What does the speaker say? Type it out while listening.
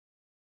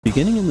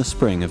Beginning in the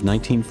spring of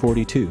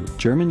 1942,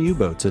 German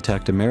U-boats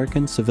attacked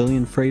American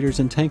civilian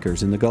freighters and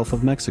tankers in the Gulf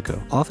of Mexico,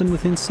 often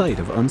within sight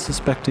of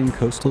unsuspecting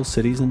coastal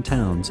cities and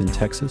towns in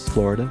Texas,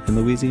 Florida, and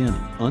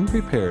Louisiana.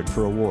 Unprepared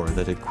for a war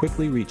that had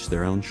quickly reached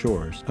their own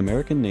shores,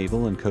 American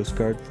naval and Coast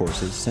Guard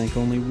forces sank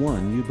only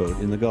one U-boat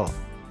in the Gulf.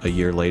 A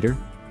year later,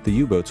 the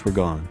U-boats were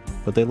gone,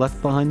 but they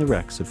left behind the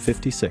wrecks of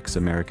 56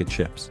 American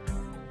ships.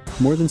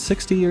 More than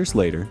 60 years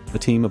later, a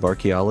team of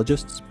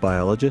archaeologists,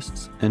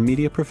 biologists, and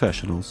media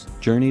professionals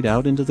journeyed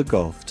out into the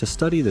Gulf to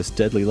study this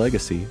deadly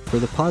legacy for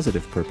the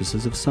positive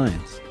purposes of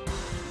science.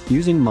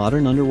 Using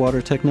modern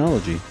underwater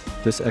technology,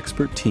 this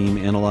expert team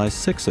analyzed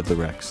 6 of the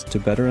wrecks to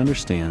better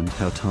understand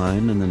how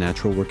time and the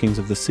natural workings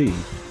of the sea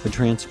had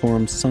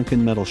transformed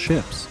sunken metal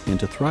ships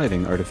into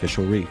thriving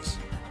artificial reefs.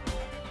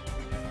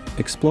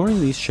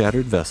 Exploring these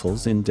shattered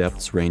vessels in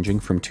depths ranging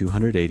from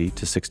 280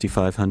 to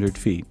 6,500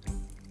 feet,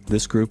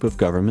 this group of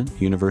government,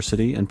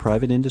 university, and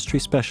private industry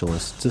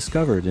specialists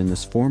discovered in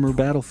this former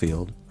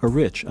battlefield a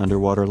rich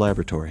underwater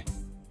laboratory.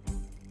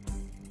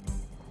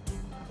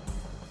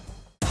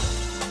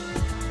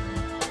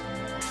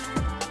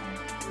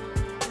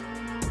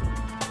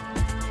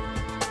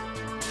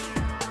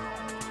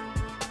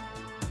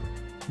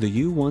 The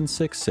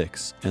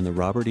U-166 and the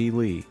Robert E.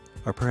 Lee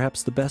are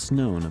perhaps the best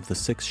known of the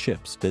 6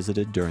 ships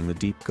visited during the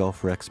Deep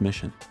Gulf Wrecks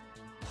mission.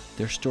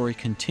 Their story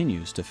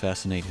continues to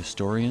fascinate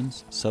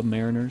historians,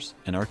 submariners,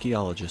 and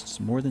archaeologists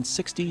more than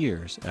 60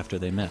 years after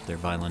they met their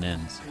violent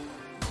ends.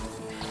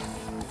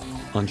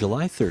 On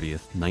July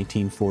 30th,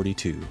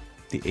 1942,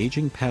 the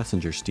aging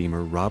passenger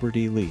steamer Robert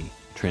E. Lee,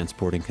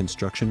 transporting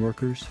construction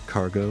workers,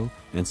 cargo,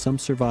 and some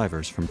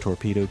survivors from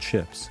torpedoed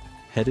ships,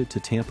 headed to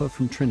Tampa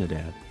from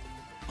Trinidad.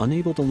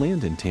 Unable to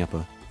land in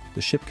Tampa,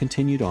 the ship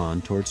continued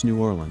on towards New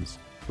Orleans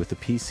with the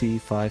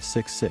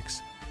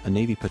PC-566, a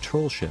Navy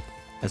patrol ship,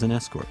 as an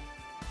escort.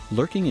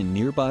 Lurking in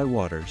nearby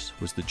waters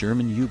was the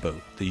German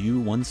U-boat, the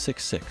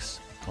U-166,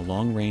 a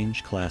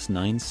long-range Class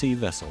 9C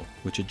vessel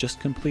which had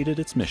just completed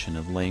its mission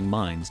of laying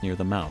mines near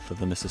the mouth of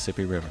the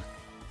Mississippi River.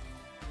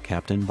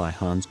 Captained by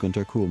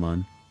Hans-Günther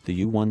Kuhlmann, the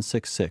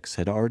U-166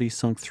 had already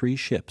sunk 3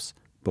 ships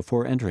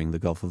before entering the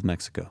Gulf of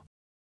Mexico.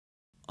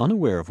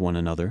 Unaware of one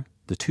another,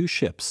 the 2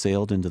 ships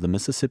sailed into the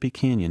Mississippi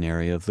Canyon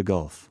area of the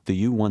Gulf. The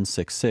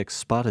U-166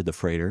 spotted the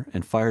freighter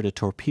and fired a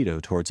torpedo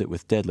towards it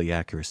with deadly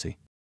accuracy.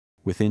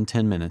 Within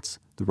 10 minutes,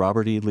 the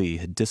Robert E. Lee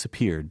had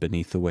disappeared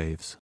beneath the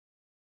waves.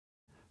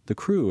 The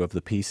crew of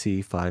the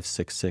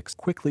PC-566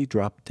 quickly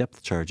dropped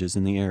depth charges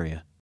in the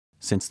area.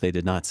 Since they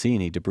did not see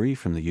any debris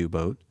from the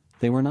U-boat,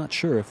 they were not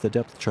sure if the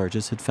depth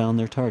charges had found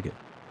their target.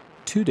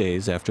 2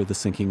 days after the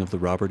sinking of the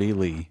Robert E.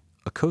 Lee,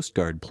 a Coast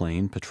Guard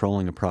plane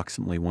patrolling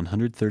approximately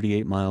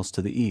 138 miles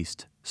to the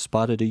east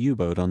spotted a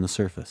U-boat on the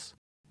surface.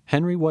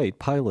 Henry White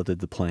piloted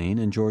the plane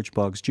and George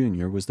Boggs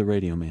Jr. was the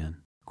radio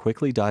man.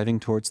 Quickly diving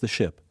towards the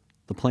ship,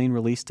 the plane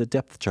released a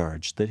depth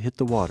charge that hit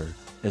the water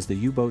as the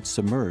U-boat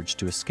submerged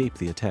to escape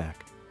the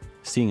attack.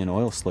 Seeing an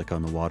oil slick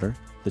on the water,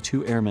 the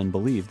 2 airmen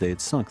believed they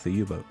had sunk the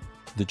U-boat.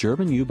 The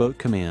German U-boat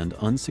command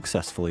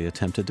unsuccessfully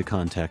attempted to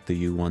contact the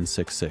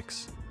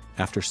U-166.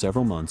 After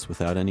several months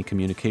without any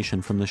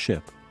communication from the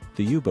ship,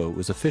 the U-boat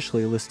was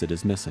officially listed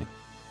as missing.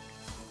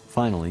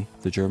 Finally,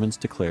 the Germans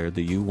declared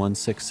the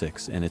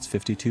U-166 and its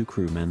 52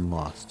 crewmen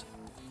lost.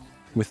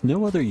 With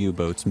no other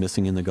U-boats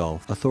missing in the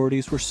Gulf,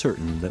 authorities were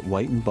certain that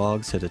White and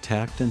Boggs had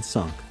attacked and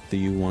sunk the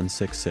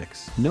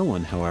U-166. No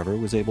one, however,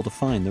 was able to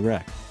find the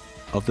wreck.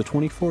 Of the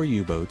 24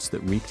 U-boats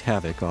that wreaked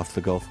havoc off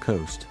the Gulf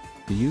Coast,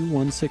 the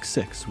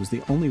U-166 was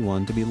the only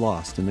one to be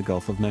lost in the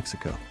Gulf of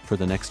Mexico. For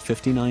the next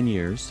 59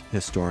 years,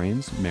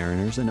 historians,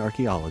 mariners, and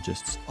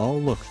archaeologists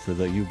all looked for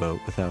the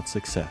U-boat without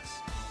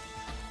success.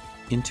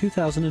 In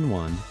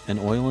 2001, an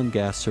oil and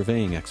gas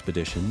surveying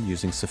expedition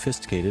using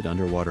sophisticated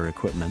underwater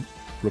equipment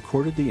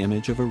recorded the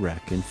image of a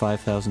wreck in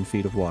 5,000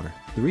 feet of water.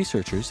 The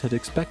researchers had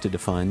expected to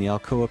find the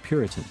Alcoa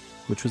Puritan,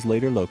 which was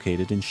later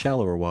located in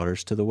shallower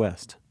waters to the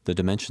west. The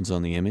dimensions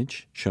on the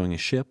image, showing a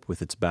ship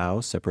with its bow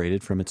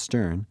separated from its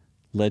stern,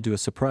 led to a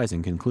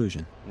surprising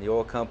conclusion. The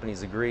oil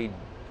companies agreed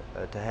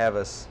to have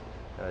us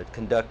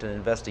conduct an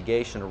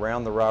investigation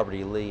around the Robert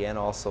E. Lee and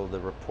also the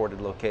reported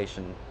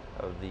location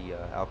of the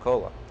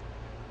Alcoa.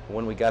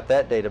 When we got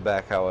that data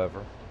back,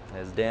 however,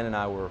 as Dan and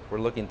I were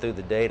looking through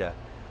the data,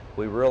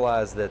 we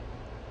realized that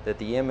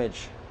the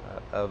image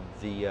of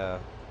the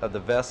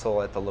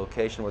vessel at the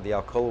location where the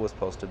Alcoa was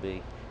supposed to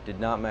be did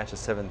not match a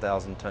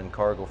 7,000-ton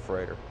cargo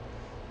freighter,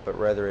 but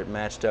rather it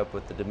matched up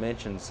with the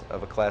dimensions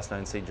of a Class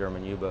 9C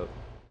German U-boat.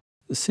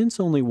 Since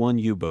only one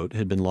U-boat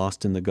had been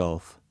lost in the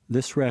Gulf,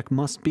 this wreck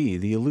must be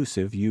the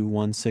elusive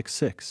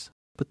U-166.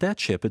 But that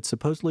ship had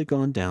supposedly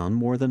gone down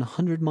more than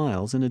 100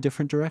 miles in a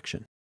different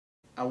direction.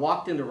 I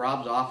walked into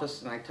Rob's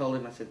office and I told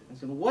him, I said,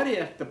 what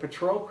if the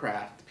patrol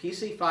craft, the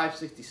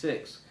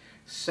PC-566,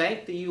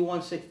 sank the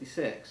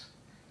U-166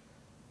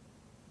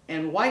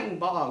 and White and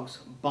Boggs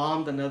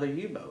bombed another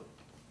U-boat?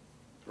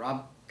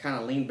 Rob kind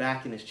of leaned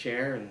back in his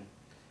chair and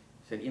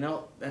said, you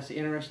know, that's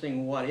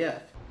interesting, what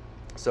if?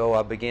 So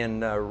I began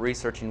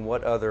researching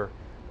what other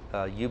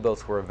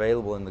U-boats were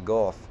available in the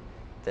Gulf,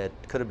 that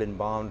could have been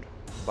bombed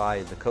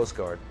by the Coast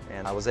Guard.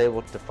 And I was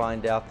able to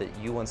find out that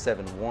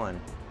U-171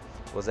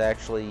 was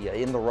actually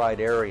in the right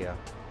area,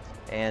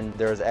 and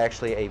there's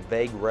actually a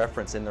vague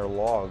reference in their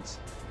logs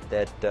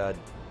that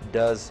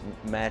does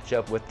match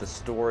up with the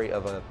story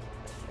of a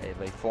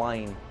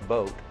flying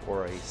boat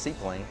or a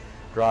seaplane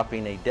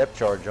dropping a depth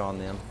charge on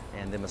them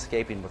and them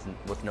escaping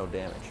with no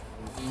damage.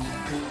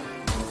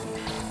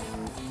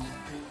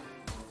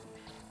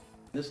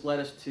 This led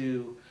us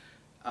to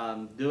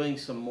doing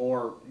some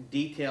more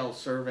detailed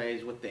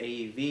surveys with the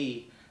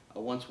AEV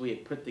once we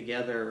had put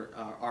together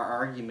our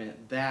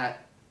argument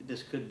that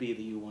this could be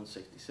the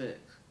U-166.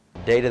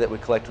 Data that we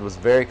collected was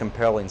very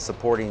compelling,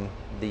 supporting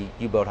the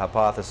U-boat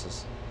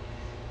hypothesis.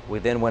 We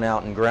then went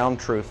out and ground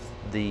truthed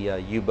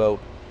the U-boat,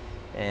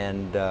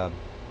 and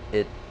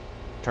it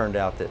turned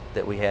out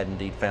that we had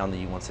indeed found the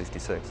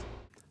U-166.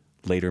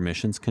 Later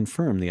missions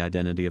confirmed the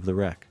identity of the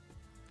wreck.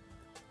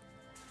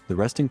 The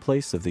resting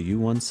place of the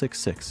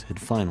U-166 had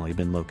finally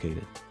been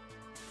located.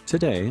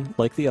 Today,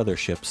 like the other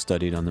ships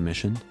studied on the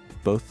mission,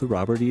 both the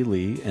Robert E.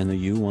 Lee and the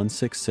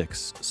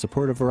U-166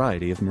 support a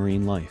variety of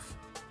marine life.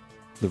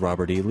 The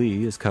Robert E.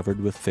 Lee is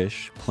covered with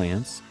fish,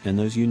 plants, and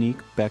those unique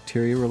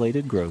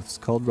bacteria-related growths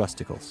called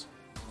rusticles.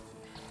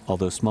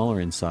 Although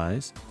smaller in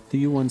size, the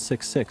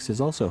U-166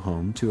 is also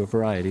home to a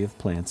variety of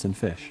plants and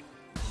fish.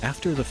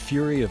 After the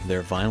fury of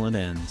their violent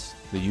ends,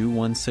 the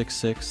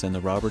U-166 and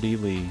the Robert E.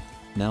 Lee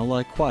now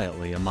lie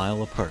quietly a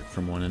mile apart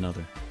from one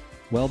another.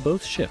 While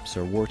both ships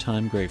are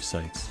wartime grave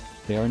sites,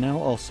 they are now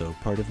also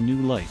part of new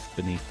life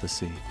beneath the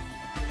sea.